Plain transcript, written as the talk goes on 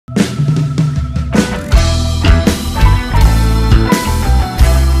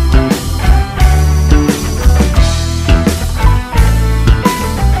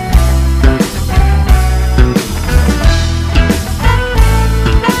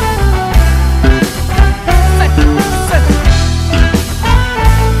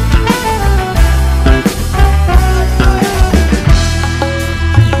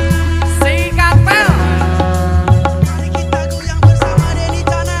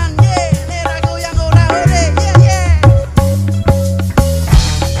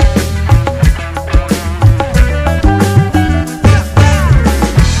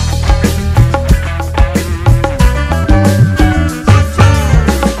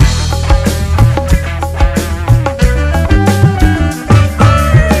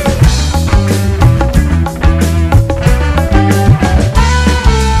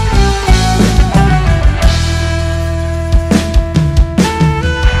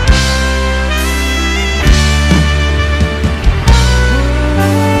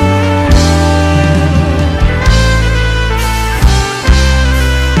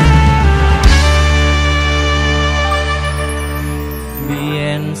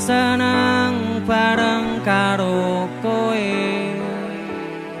Biyen seneng bareng karo kowe,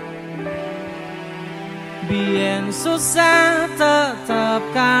 biyen susah tetep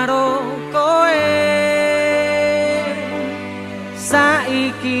karo kowe.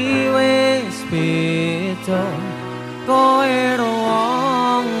 Saiki wis beda, kowe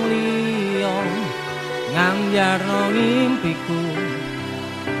wong liya, ngambyarno ngimpiku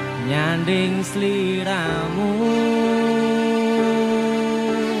nyanding sliramu.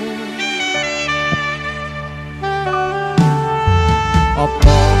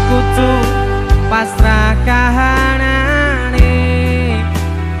 Opo kudu pasrah kahanane,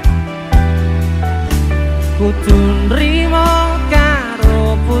 kudu nrimo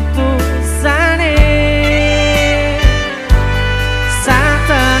karo putusane.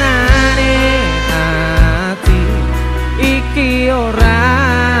 Satenane ati iki ora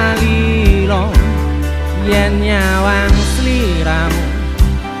lilo, yen nyawang sliramu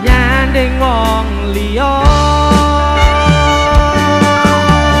nyanding wong liya.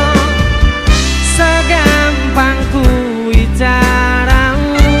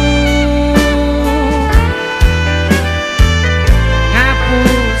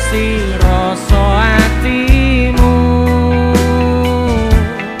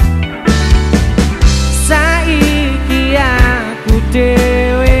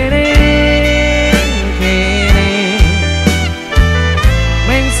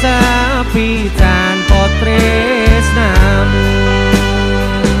 Tanpo Tresnamu.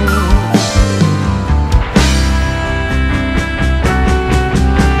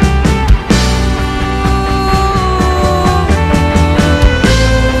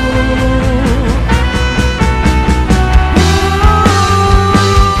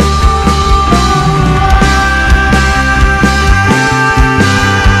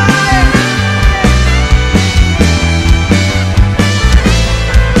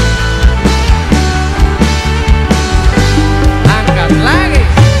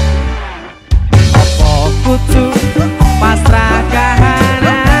 Pasrah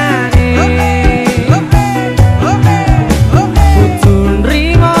kahanane, kudu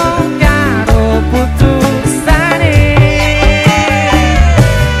nrimo karo putusane.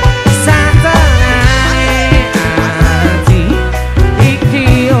 Satenane ati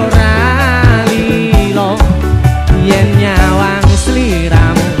iki ora lilo, yen nyawang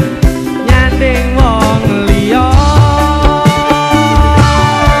sliramu nyanding wong liya.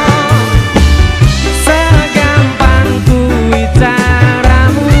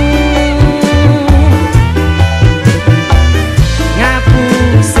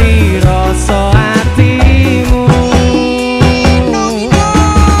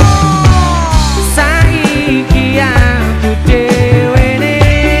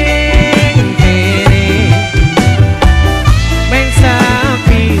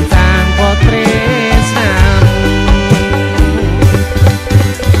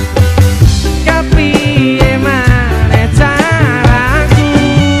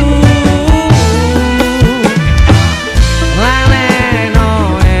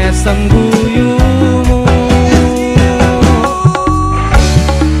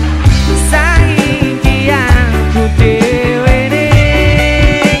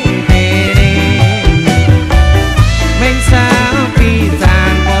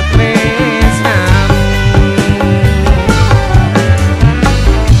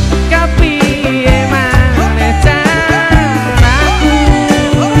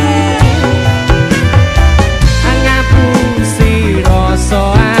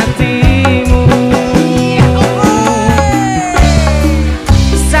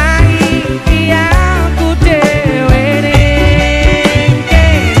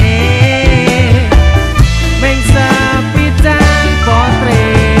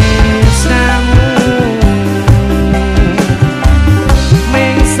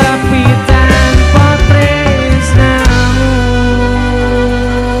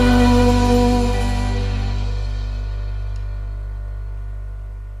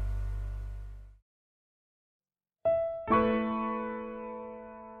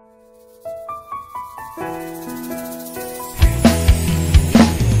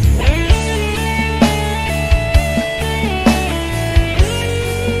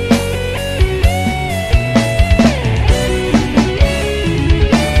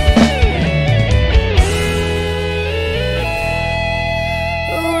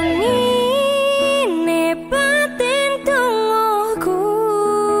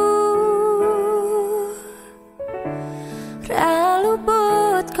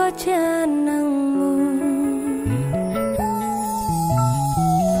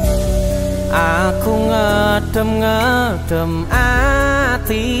 ngedem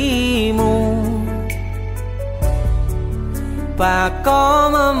atimu, bako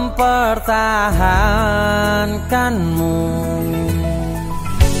mempertahankanmu.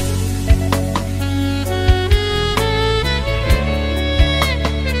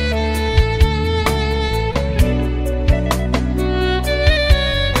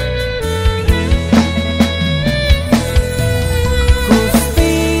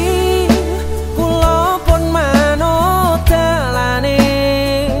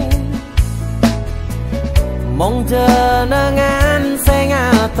 Mong jenengan sing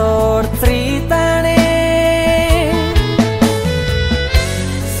ngatur critane,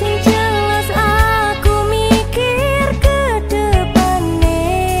 sing jelas aku mikir ke depane,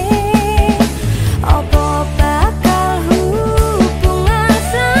 apa bakal hubungan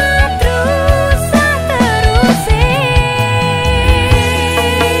seteruse.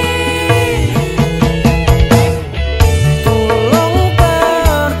 Tolong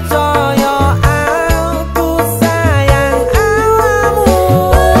percaya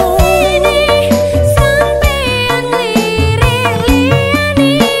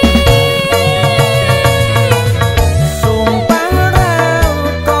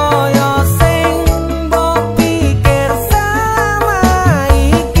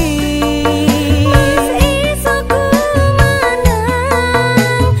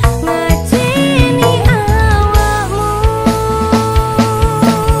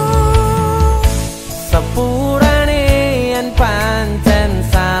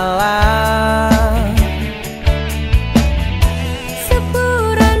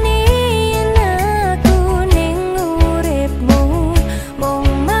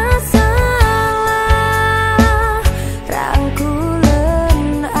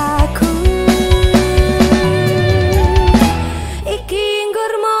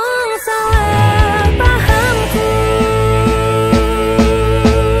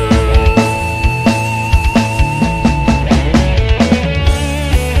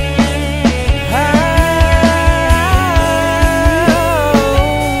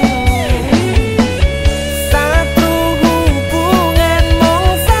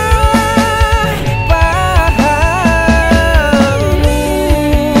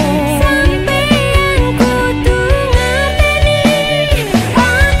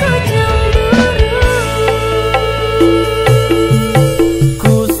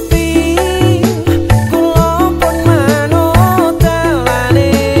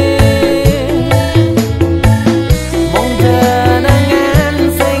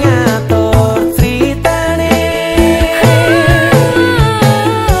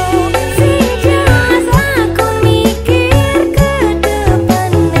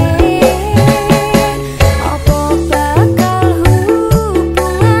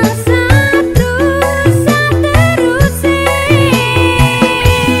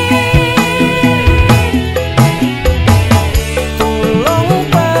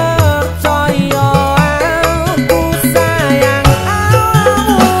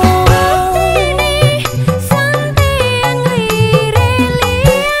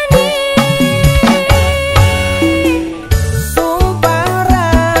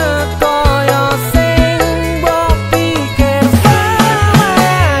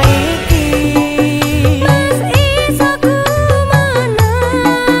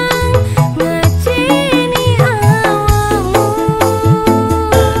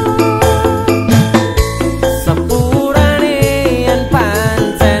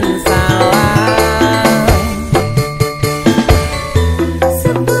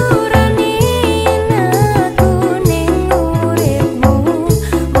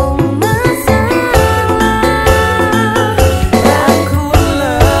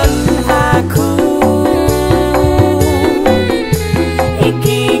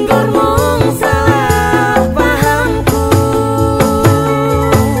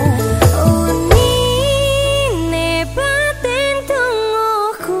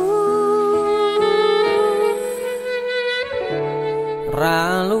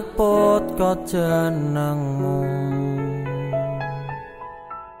jenengmu.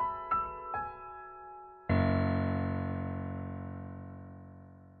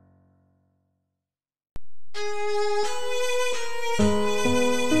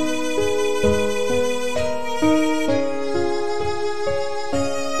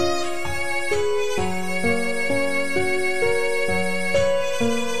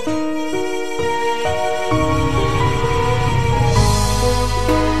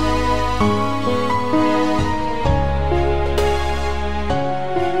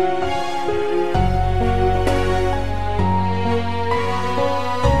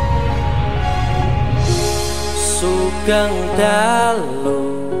 Sugeng Dalu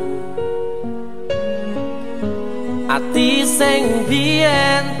ati sing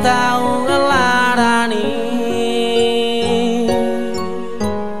biyen tau ngelarani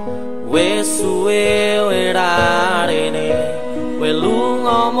wis suwe werarene welu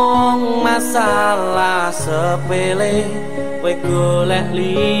ngomong masalah sepele we golek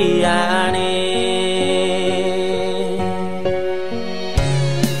liyane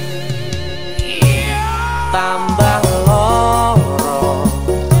tambah loro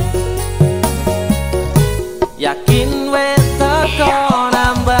yakin we teko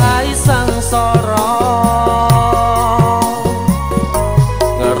nambahi sengsara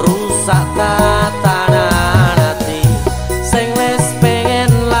ngerusak tatanan ati sing wis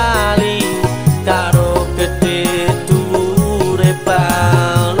pengen lali karo gedhe dhuwure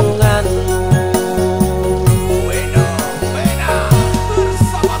balunganmu wena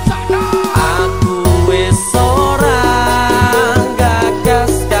bersama Caknan aku wis ora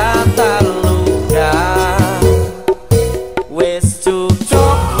gagas kata luka wis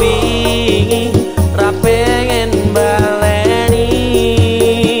cucuk wingi ra pengen baleni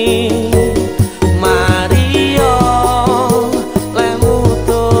Mario lemu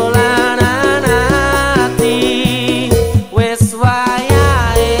tulanan ati wis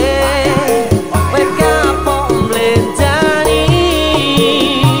wayahe we kapok mlenjani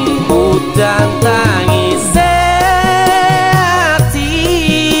udan tangise ati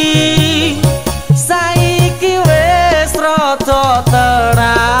saiki wis rada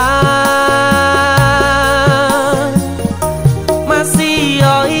terang masih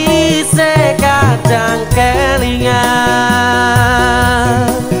yo isih kadang kelingan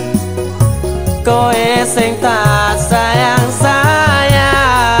koe sing tak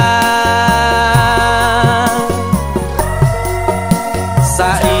sayang-sayang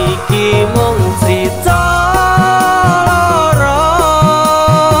saiki mung crita loro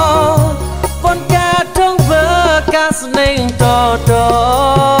pun kadung bekas ning dodo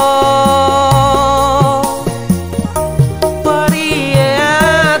priye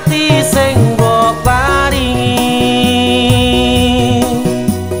ati sing mbok paringi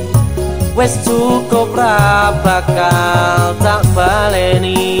wis cukup ra bakal tak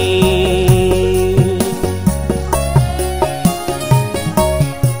baleni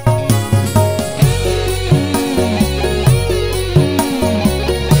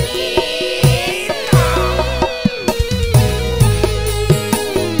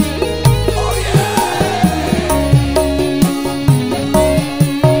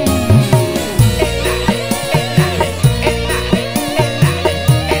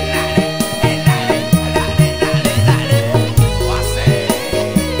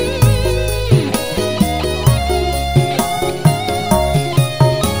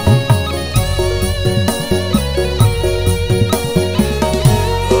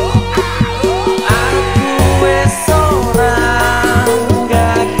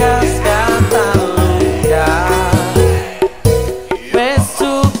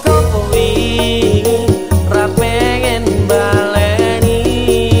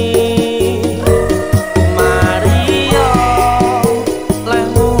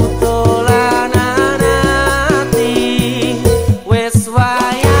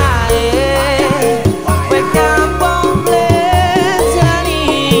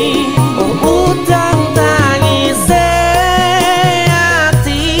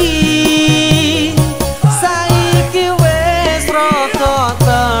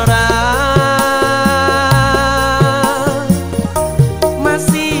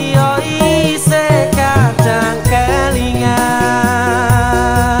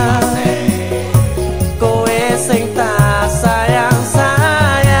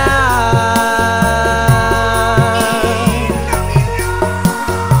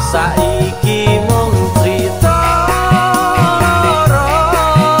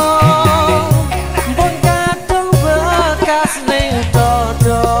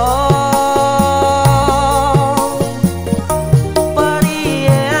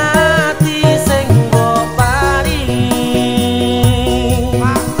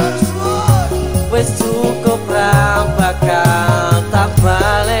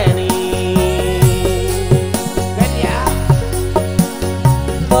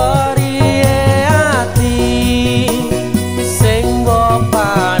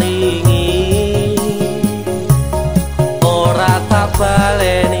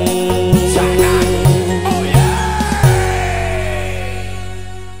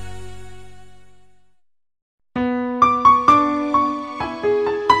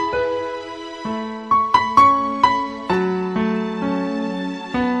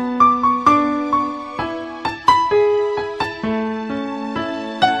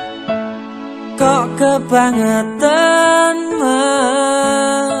kebangetan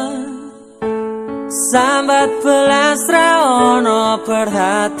sambat belas raono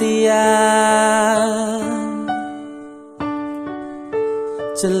perhatian.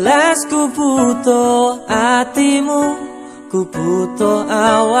 Jelas ku butuh hatimu, ku butuh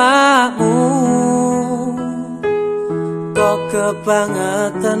awakmu. Kok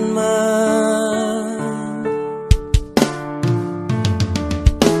kebangetan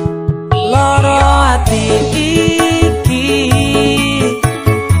loro hati iki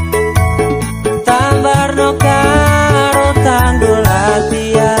tambarno karo tanggul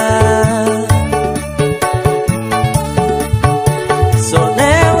latihan.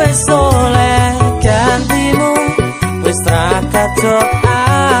 Sone wis oleh gantimu, wis ra kacok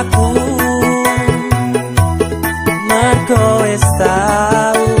aku. Mergo wis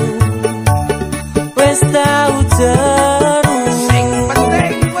tau jeru. Sing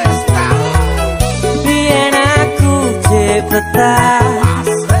penting wis tau biyen aku cepetan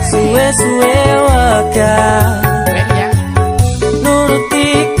suwe-suwe wegah nuruti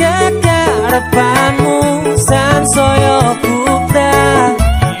kekarepanmu sansaya bubrah.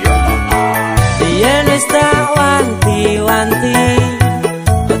 Biyen wis tak wanti-wanti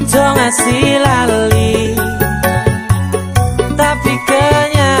ojo ngasih lali, tapi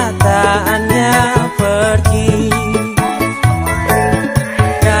kenyataannya pergi.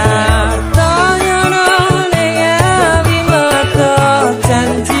 Kartonyono ning Ngawi Medot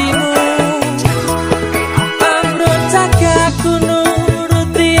janjimu, ambruk jagaku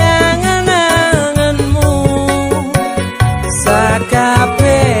nuruti angen-angenmu.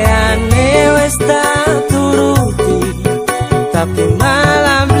 Sakabehane wis tak turuti, tapi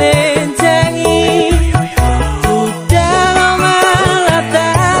malam blenjengi.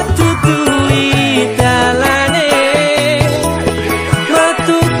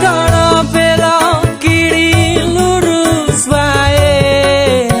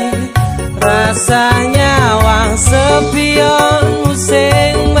 Rasanya wang sepionmu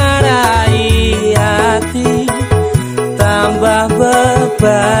sing marai hati tambah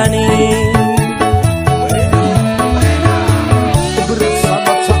bebani.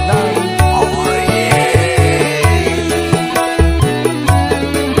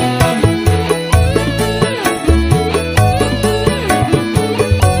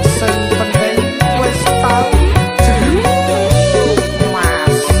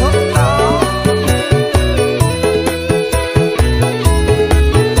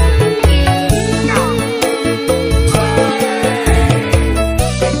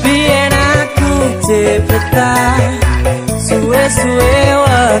 Suwe-suwe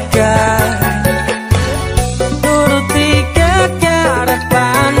wegah nuruti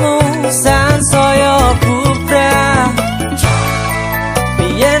kekarepanmu sansaya bubrah.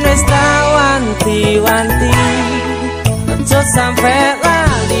 Biyen wis tak wanti-wanti ojo sampe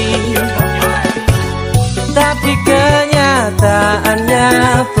lali, tapi kenyataannya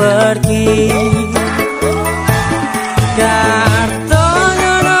pergi.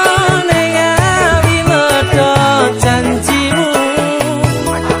 Kartonyono ning Ngawi Medot janjimu,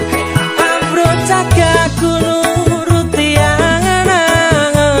 ambruk jagaku nuruti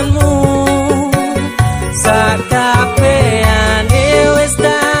angen-angenmu. Sakabehane wis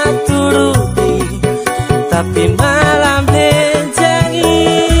tak turuti, tapi malam blenjengi.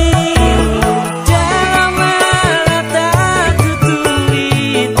 Dalam malam tak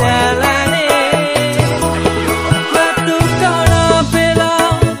tutui dalane, metu kono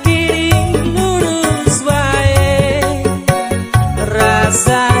belok kiri lurus wae.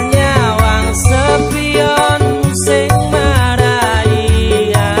 Rasanya wang sepionmu sing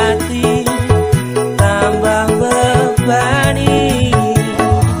marai hati tambah bebani.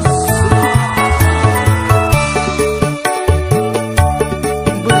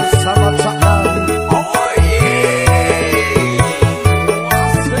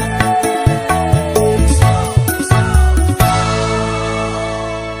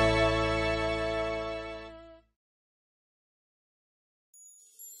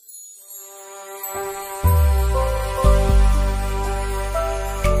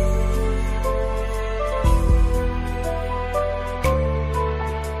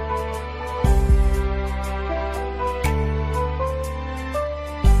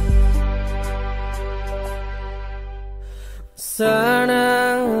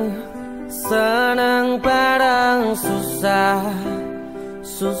 Senang bareng susah,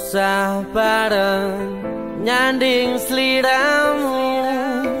 susah bareng nyanding seliramu,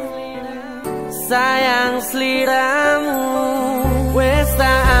 sayang seliramu. Wes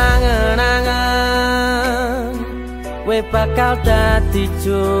tak angen-angen, kowe bakal dadi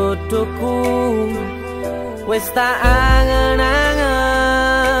jodohku. Wes tak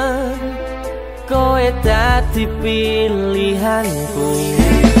angen-angen kowe dadi pilihanku.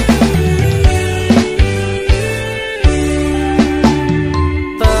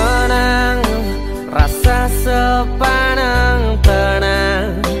 Tenang rasa sepanjang,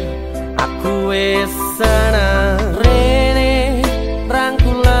 tenang aku wis seneng. Rene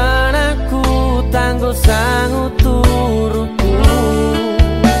rangkulan aku tangguh sangu turuku.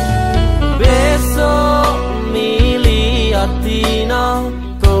 Besok milih dino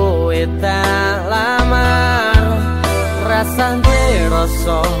kowe tak lamar. Rasane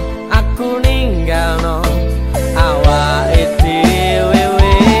rasa aku ninggalno awake dhewe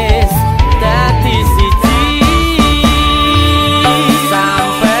wis dadi siji.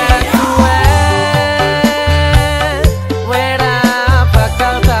 Sampek tuwek wera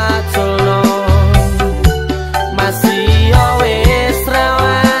bakal tak culno. Masih yo wis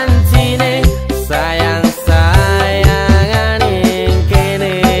rawan jine sayang sayangan ing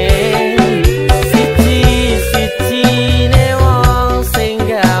kene. Siji-sijine wong sing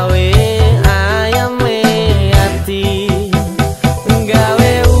gawe ayeme ati,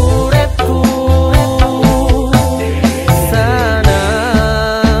 gawe uripku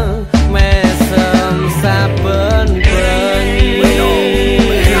seneng mesem saben bengi.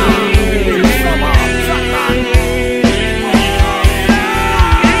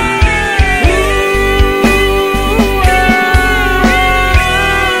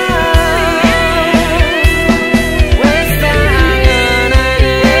 Wes tak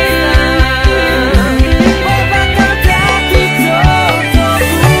angen-angen kowe bakal dadi jodohku.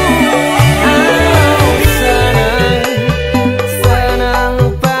 Aku seneng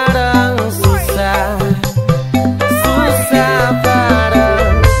bareng susah, susah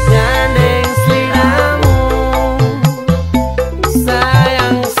bareng nyanding sliramu.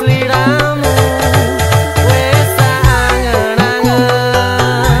 Sayang sliramu wes tak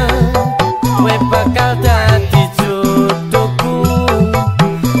angen-angen kowe bakal dadi jodohku.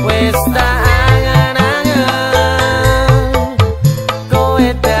 Wes tak angen-angen kowe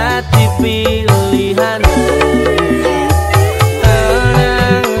dadi pilihanku.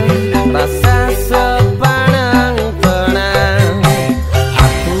 Tenang rasa sepanjang, tenang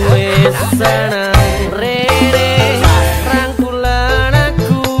aku wis seneng. Rene rangkulan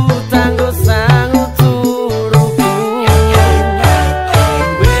aku tangguh sangu turuku.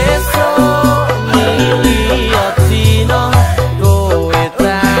 Besok milih dino kowe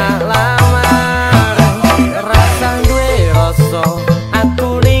tak lamar. Rasa duwe rasa aku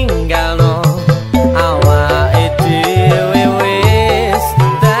ninggalno awake dhewe wis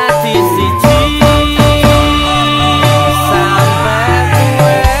dadi siji. Sampek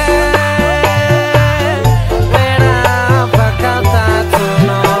tuwek wera bakal tak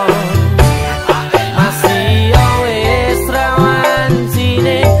culno. Masih yo wis rawan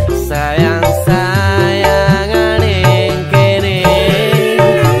jine sayang sayangan ing kene.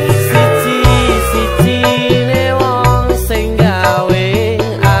 Siji-sijine wong sing gawe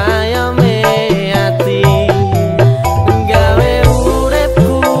ayeme ati, gawe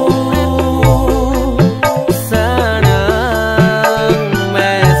uripku seneng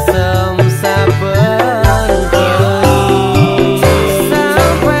mesem saben bengi.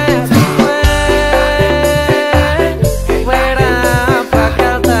 Sampek tuwek wera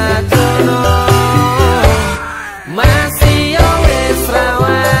bakal tak culno. Masih yo wis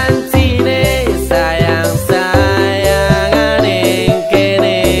rawan jine sayang sayangan ing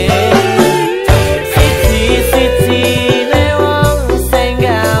kene. Siji-sijine wong sing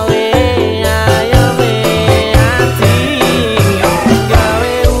gawe ayeme ati,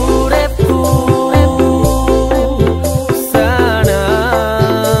 gawe uripku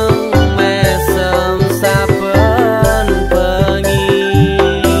seneng mesem saben bengi.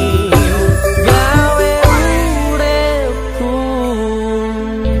 Gawe uripku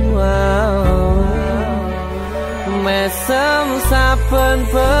mesem saben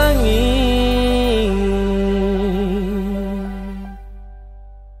bengi.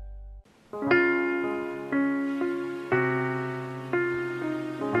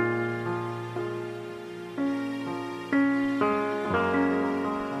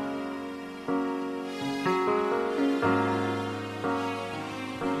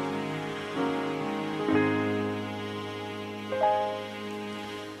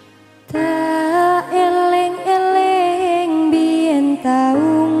 Tak eling-eling biyen tau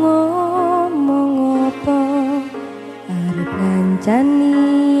ngomong apa, arep ngancani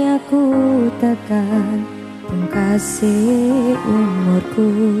aku tekan pungkase umurku.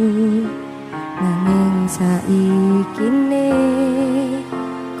 Nanging saiki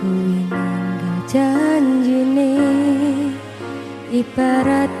janjine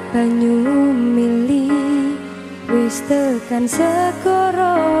ibarat banyu mili wis tekan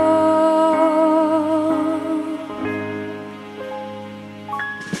segoro.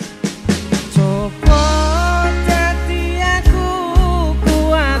 Coba dadi aku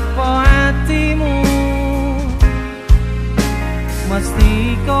kuat po hatimu,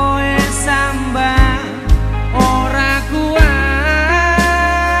 mesti koe sambang ora kuat.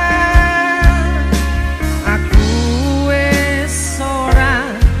 Aku wis ora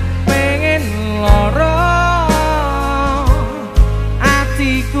pengen loro,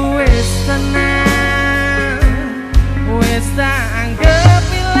 atiku wis tenang, wis tak anggap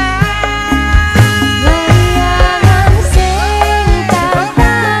ilang. Layangan sing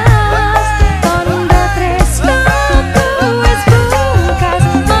tatas Pongdut Tresnamu wis bungkas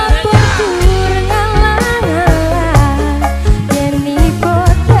mabur ngalang-alang yen iku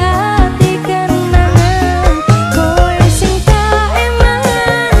dadi kenangan kowe sing tak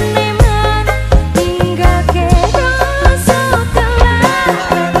eman-eman ninggake rasa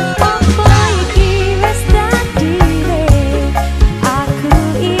kelaran opo iki wis takdire aku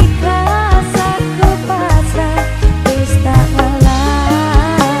ikhlas aku pasrah wis tak ngalah.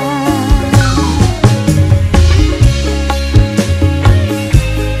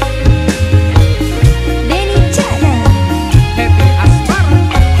 Denny Caknan Happy Asmara.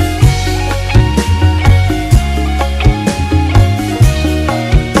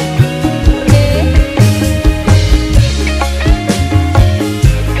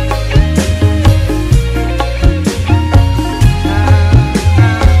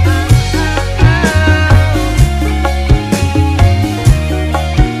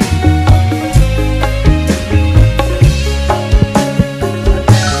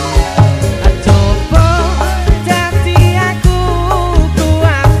 Coba dadi aku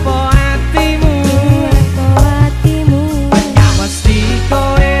kuat po hatimu, hatimu mesti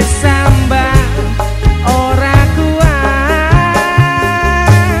koe sambang ora kuat.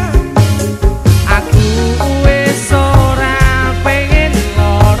 Aku wis ora pengen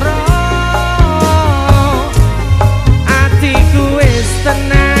loro, atiku wis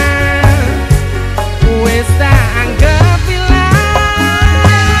tenang, wis tak anggap ilang.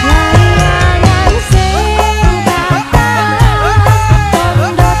 layangan sing tatas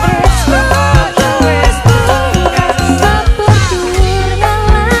Pongdut Tresnamu wis bungkas mabur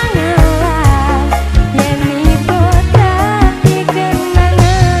ngalang-alang yen iku dadi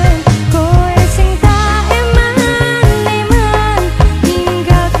kenangan kowe sing tak eman-eman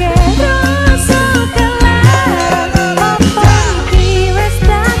ninggake rasa kelaran opo iki wis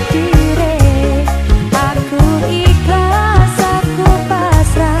takdire aku ikhlas aku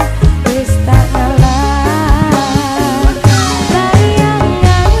pasrah wis tak ngalah.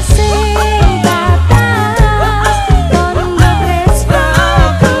 Layangan sing tatas Pongdut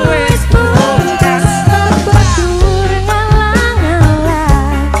Tresnamu wis bungkas mabur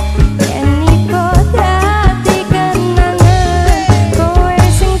ngalang-alang yen iku dadi kenangan kowe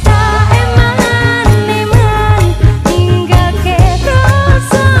sing tak eman-eman ninggake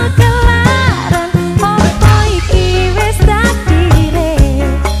rasa kelaran opo iki wis takdire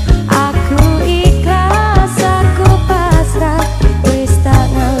aku ikhlas aku pasrah wis tak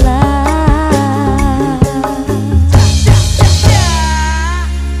ngalah.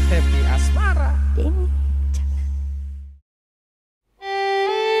 Happy Asmara. Denny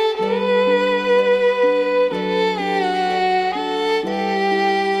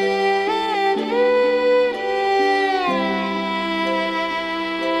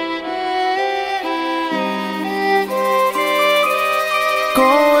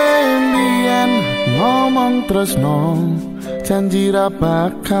Kowe mbiyen ngomong tresno janji ra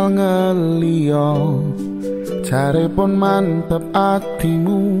bakal ngeliyo, jare pun mantep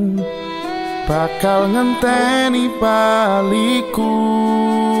atimu bakal ngenteni baliku.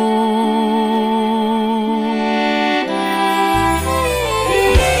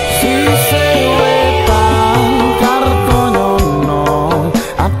 Sise wetan Kartonyono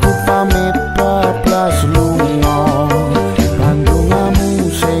aku pamit bablas lunga, bandungamu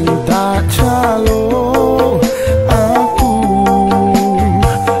sing tak jaluk aku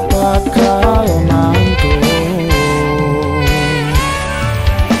bakal mantuk.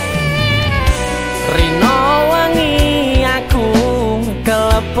 Rino wangi aku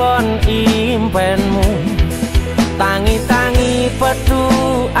kelepon impenmu, tangi-tangi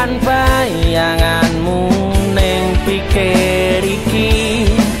peduan bayanganmu ning pikir iki.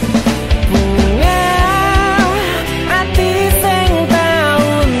 Bunga ati sing tau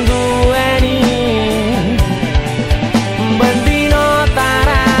duweni, bendino tak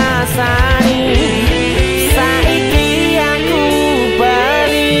rasani.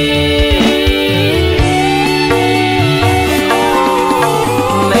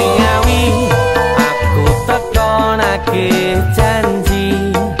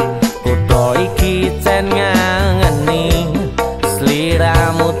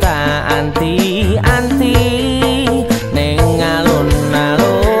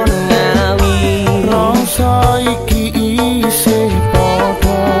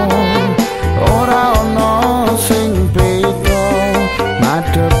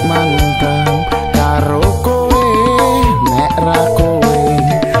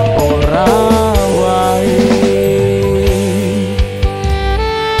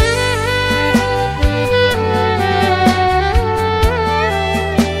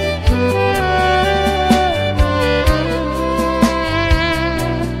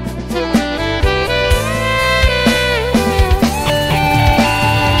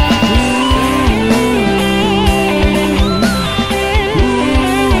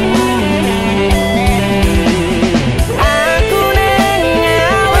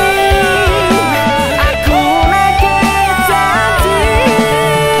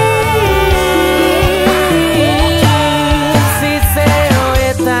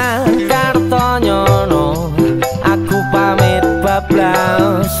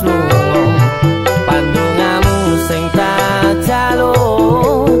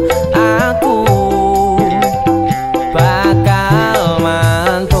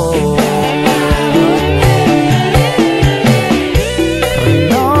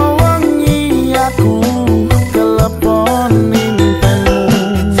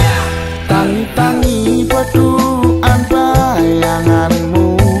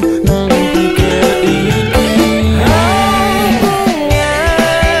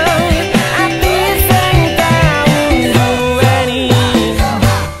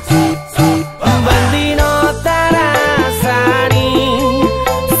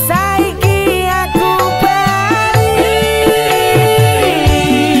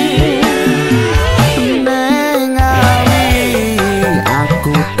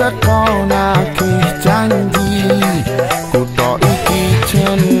 teko nagih janji kutho iki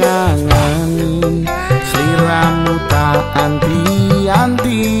jenengani sliramu tak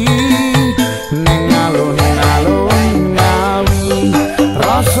anti-anti ning alun-alun Ngawi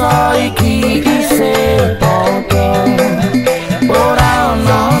rasa iki isih padha ora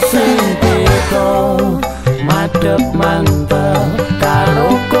ono sing beda madhep mantep karo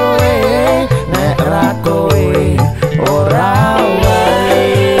kowe nek ra kowe ora wae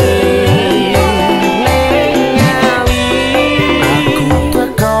ning Ngawi aku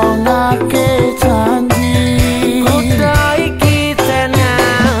teko nagih janji kutho iki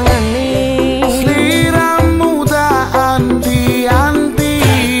jenengani sliramu tak anti-anti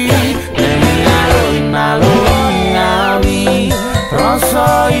ning alun-alun Ngawi rasa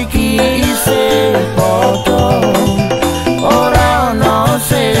iki isih padha ora ono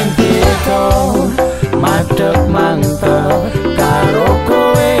sing beda madhep mantep karo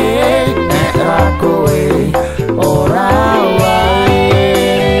kowe nek ra kowe ora wae.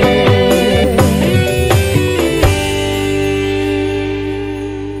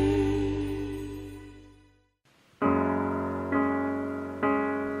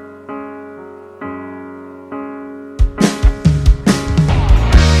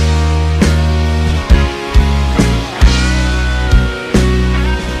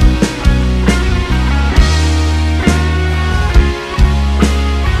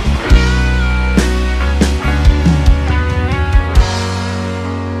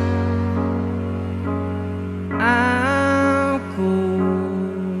 Aku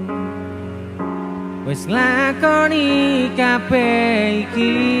wis lakoni kabeh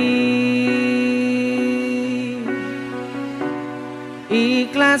iki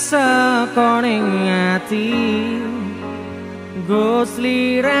ikhlas saka ning ati nggo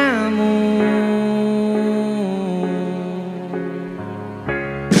sliramu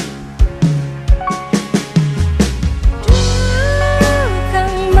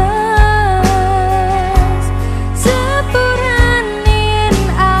Kang Mas sepuranin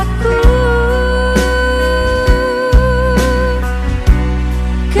aku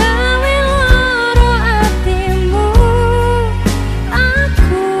gawe loro atimu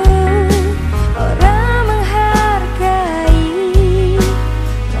aku ora menghargai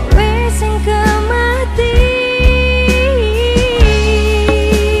kowe sing kemati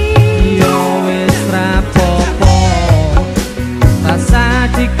yo wis rapopo rasa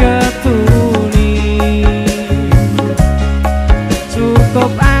diketuni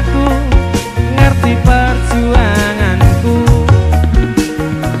cukup aku ngerti perjuanganku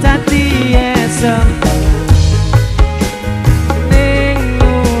dadi esem ning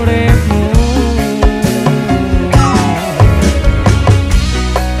uripmu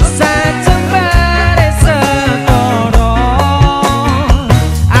sajembare sekoro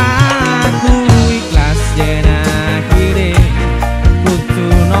aku ikhlas yen akhire kudu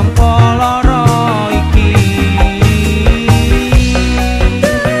nampa lara iki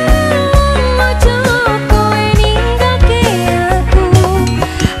Aja kowe ninggake aku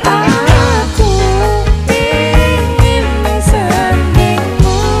pingin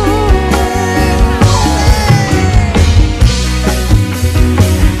sandingmu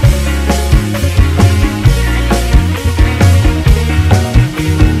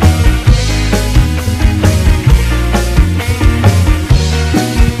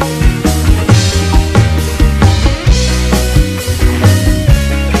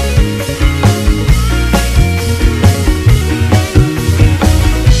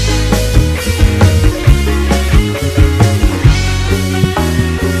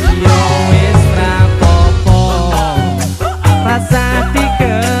yo wis rapopo rasa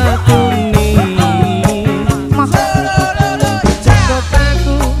diketuni cukup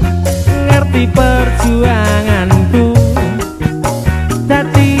aku ngerti perjuanganku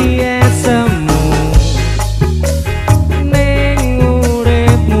dadi esemu ning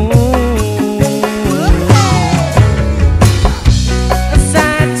uripmu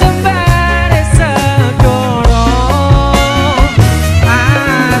sajembare segoro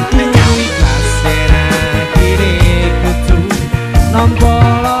aku ikhlas yen akhire kudu nampa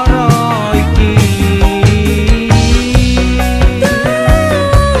lara iki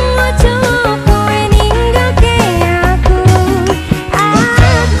Aja kowe ninggake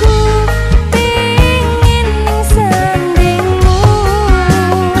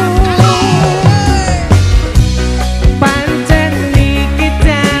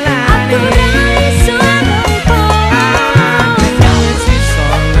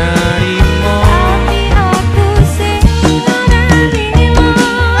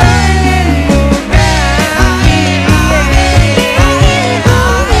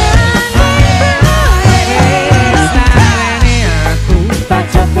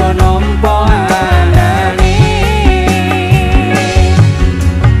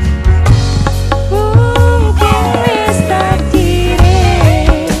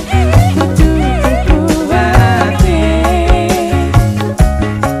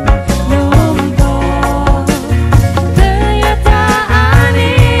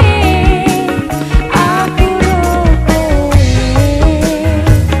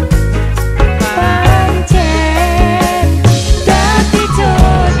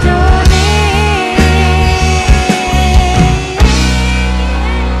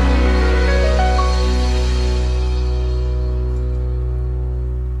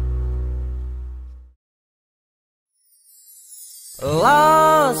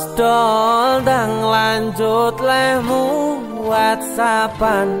Los dol dang lanjut lemu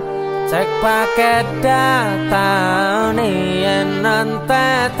WhatsAppan cek paket data nih yen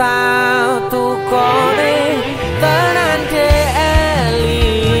nante tau tukone tenan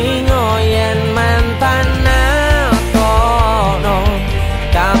elingo yen mantan kono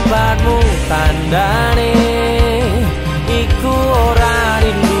kabarmu tandane iku ora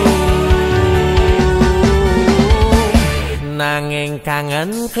rindu nanging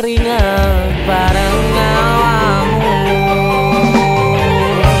kangen keringet bareng awakmu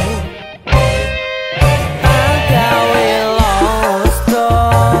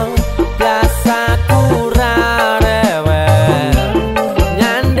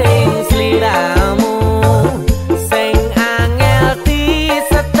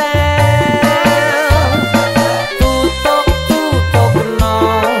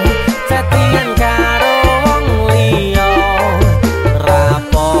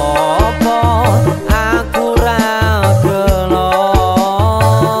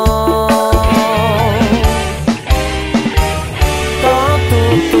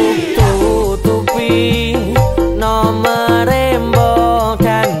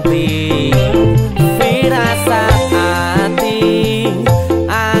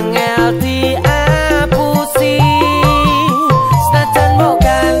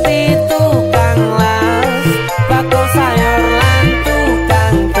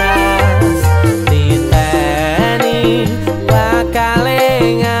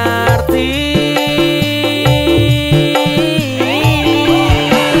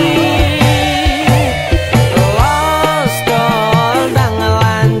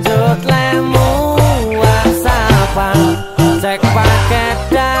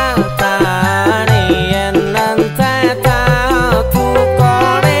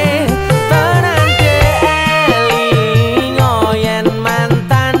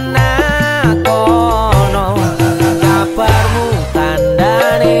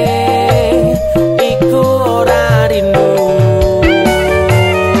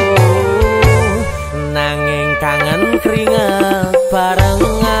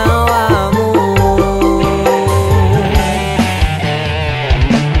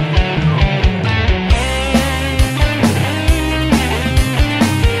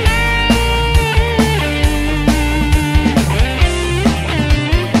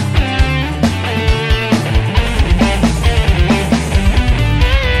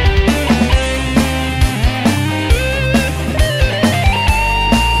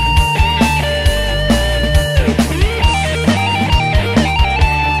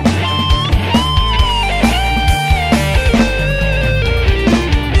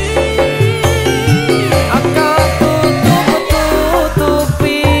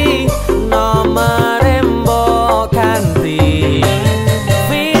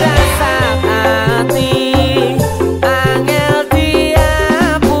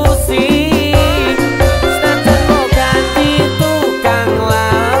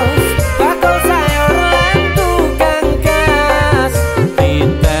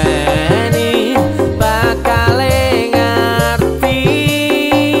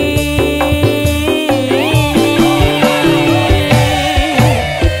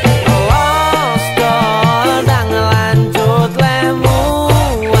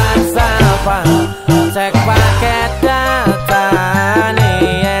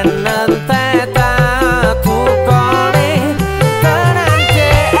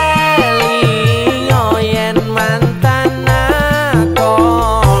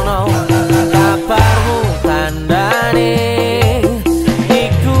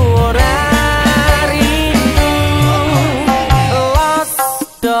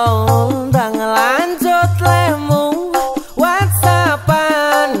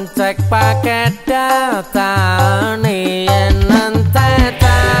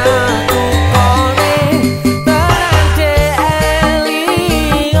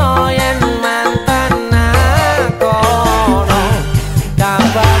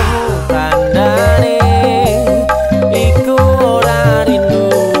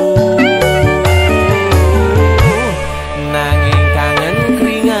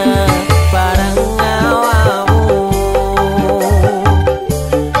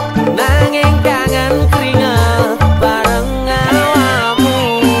kangen keringat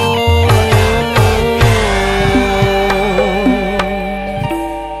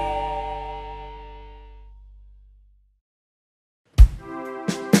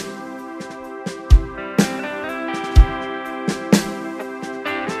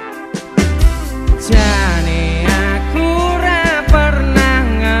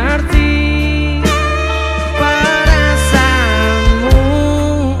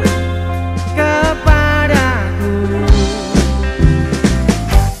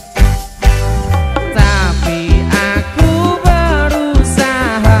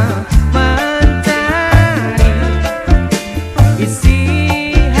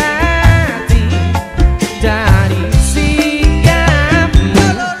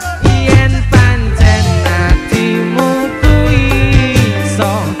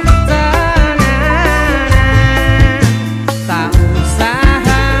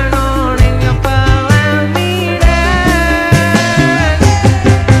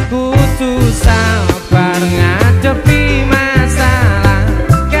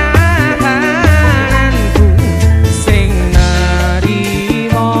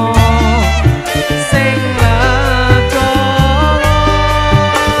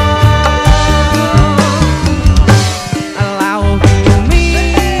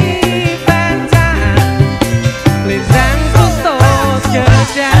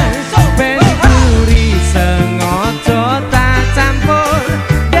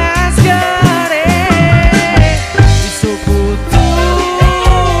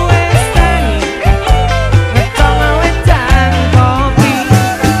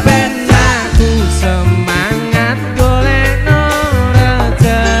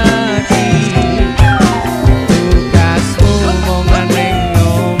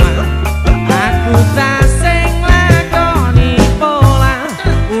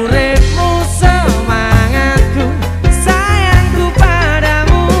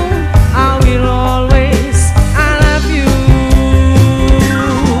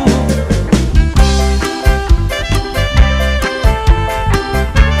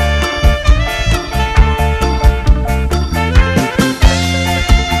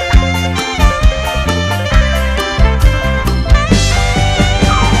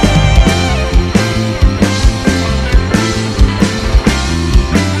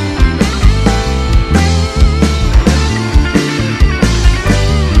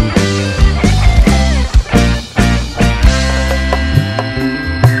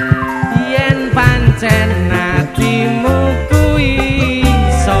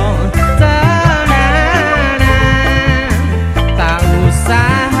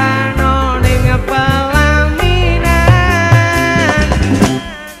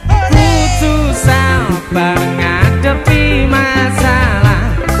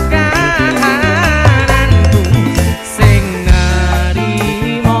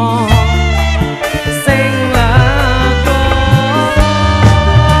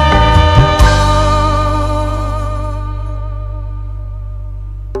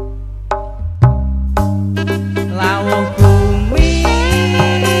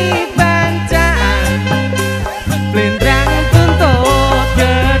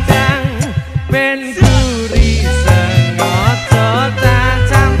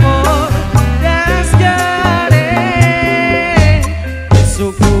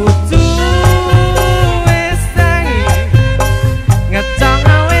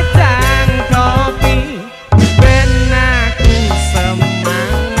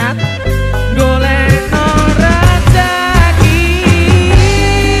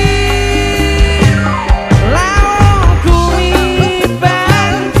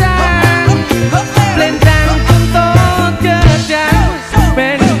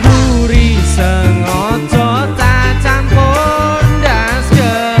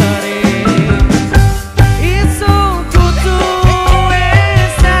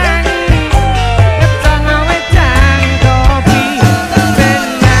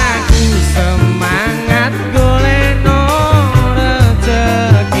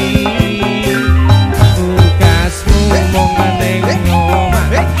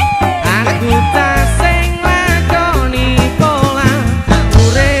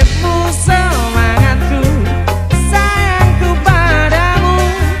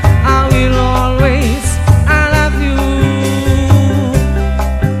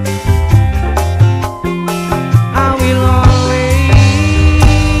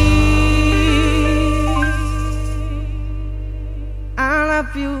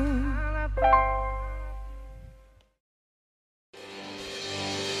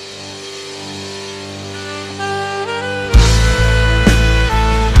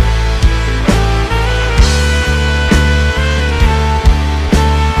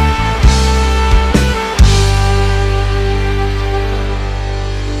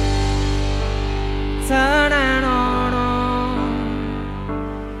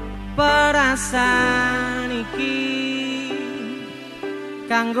pungkasan iki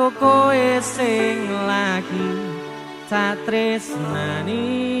kanggo kowe sing lagi tak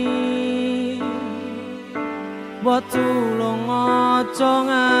tresnani. Mbok tulung aja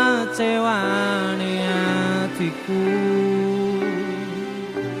ngecewani atiku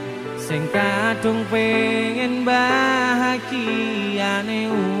sing kadung pengen bahagiane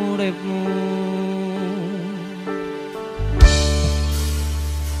uripmu.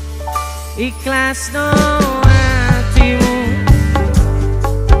 Ikhlas no atimu